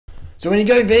So when you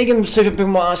go vegan, people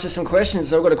might ask you some questions.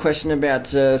 So I've got a question about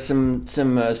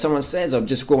someone says, I've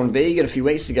just gone vegan a few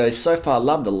weeks ago. So far,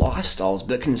 love the lifestyles,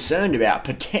 but concerned about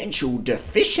potential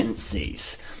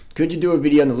deficiencies. Could you do a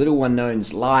video on the little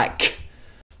unknowns like...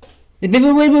 What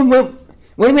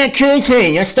about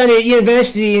creatine? I studied at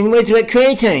university and where's about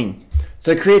creatine?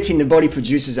 So creatine, the body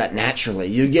produces that naturally.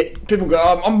 You get people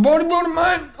go, I'm bodybuilding,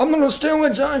 mate. I'm not on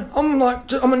steroids, eh?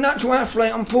 I'm a natural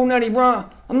athlete. I'm full natty bra.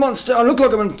 I'm not. I look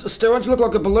like I'm on steroids. I look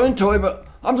like a balloon toy, but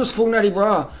I'm just full natty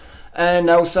bra. And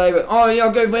they'll say, oh yeah,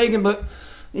 I'll go vegan, but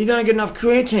you don't get enough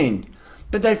creatine.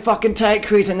 But they fucking take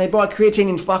creatine. They buy creatine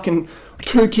in fucking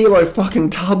 2 kilo fucking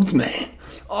tubs, man.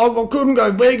 I couldn't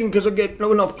go vegan because I get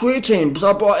not enough creatine. So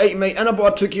I buy eat meat and I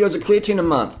buy 2 kilos of creatine a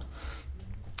month.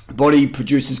 Body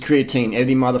produces creatine.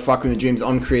 Every motherfucker in the gym's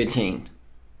on creatine.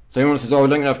 So everyone says, oh, I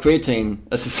don't get enough creatine.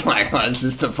 That's just like, oh, it's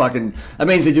just a fucking... That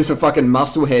means they're just a fucking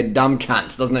musclehead, dumb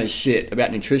cunts. Doesn't know shit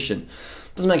about nutrition.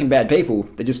 Doesn't make them bad people.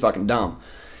 They're just fucking dumb.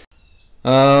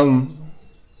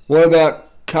 What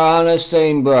about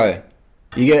carnosine, bro?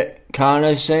 You get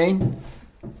carnosine?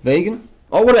 Vegan?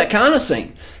 Oh, what about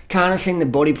carnosine? Carnosine, the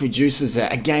body produces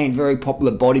it. Again, very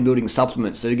popular bodybuilding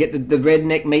supplements. So you get the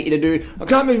redneck meat eater do, I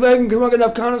can't be vegan because I don't get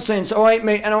enough carnosine, so I eat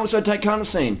meat and I also take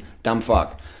carnosine. Dumb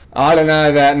fuck. I don't know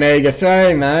about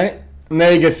omega-3, mate.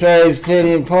 Omega-3 is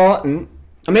fairly important.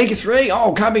 Omega-3?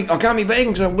 Oh, I can't be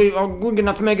vegan because I wouldn't get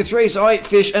enough omega-3, so I eat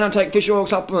fish and I take fish oil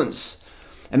supplements.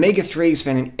 Omega-3 is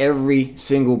found in every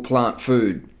single plant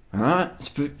food. Alright?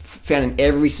 It's found in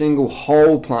every single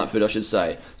whole plant food, I should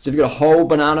say. So if you've got a whole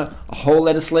banana, a whole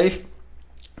lettuce leaf,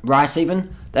 rice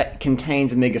even, that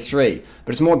contains omega-3.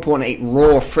 But it's more important to eat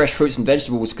raw, fresh fruits and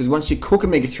vegetables because once you cook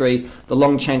omega-3, the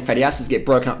long-chain fatty acids get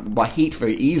broken up by heat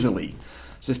very easily.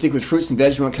 So stick with fruits and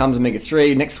vegetables when it comes to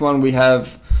omega-3. Next one we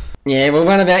have... Yeah, well,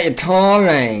 what about your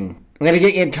taurine? Where do you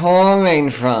get your taurine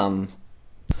from?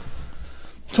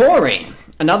 Taurine.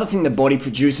 Another thing the body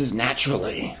produces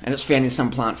naturally, and it's found in some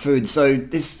plant foods. So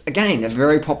this, again, a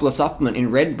very popular supplement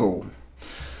in Red Bull.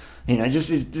 You know, just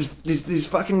these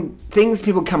fucking things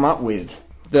people come up with.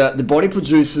 The body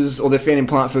produces, or they're found in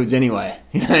plant foods anyway.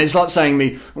 You know, it's like saying to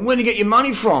me, where do you get your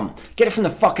money from? Get it from the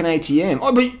fucking ATM.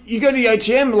 Oh, but you go to the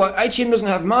ATM, like, ATM doesn't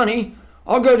have money.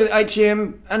 I'll go to the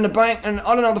ATM and the bank and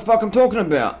I don't know what the fuck I'm talking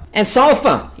about. And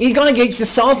sulfur. You're gonna get your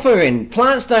sulfur in.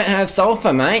 Plants don't have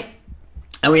sulfur, mate.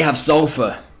 And we have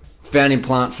sulfur found in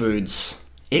plant foods.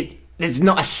 There's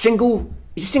not a single,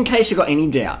 just in case you got any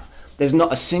doubt, there's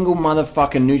not a single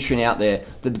motherfucking nutrient out there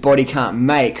that the body can't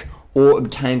make or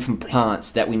obtain from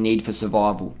plants that we need for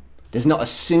survival. There's not a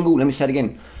single, let me say it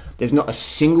again, there's not a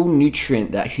single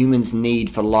nutrient that humans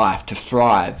need for life to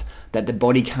thrive that the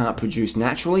body can't produce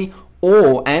naturally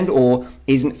or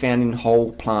isn't found in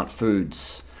whole plant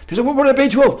foods. People say, what about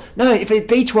B12? No, if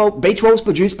it's B12 is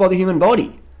produced by the human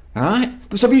body. Alright?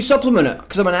 So you supplement it,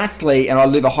 because I'm an athlete and I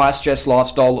live a high stress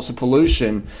lifestyle, lots of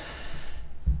pollution.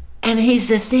 And here's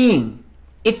the thing.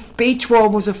 If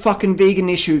B12 was a fucking vegan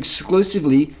issue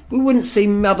exclusively, we wouldn't see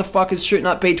motherfuckers shooting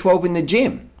up B12 in the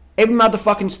gym. Every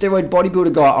motherfucking steroid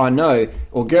bodybuilder guy I know,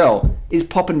 or girl, is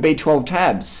popping B12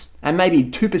 tabs. And maybe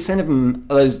 2% of them,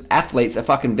 of those athletes, are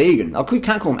fucking vegan. I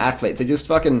can't call them athletes, they just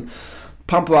fucking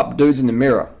pump up dudes in the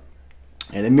mirror.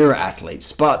 And they're mirror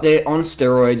athletes, but they're on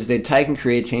steroids, they're taking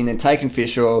creatine, they're taking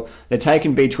fish oil, they're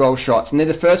taking B12 shots, and they're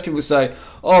the first people to say,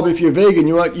 oh, but if you're vegan,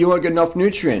 you won't get enough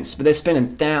nutrients. But they're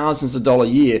spending thousands of dollars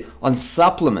a year on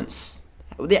supplements.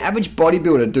 The average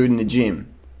bodybuilder dude in the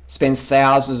gym spends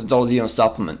thousands of dollars a year on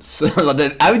supplements. Like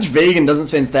the average vegan doesn't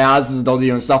spend thousands of dollars a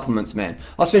year on supplements, man.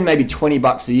 I spend maybe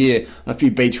 $20 a year on a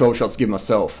few B12 shots to give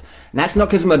myself. And that's not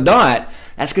because of my diet,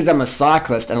 that's because I'm a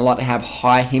cyclist and I like to have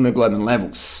high hemoglobin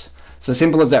levels. So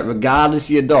simple as that, regardless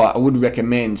of your diet, I would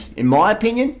recommend, in my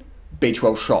opinion,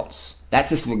 B12 shots. That's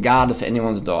just regardless of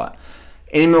anyone's diet.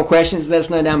 Any more questions, let us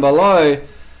know down below.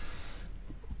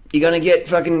 You're going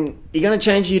to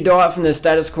change your diet from the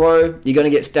status quo. You're going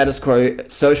to get status quo,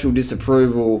 social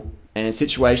disapproval, and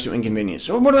situational inconvenience.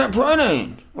 Oh, what about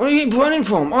protein? Where do you get protein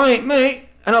from? I eat meat,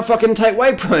 and I fucking take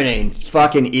whey protein.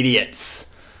 Fucking idiots.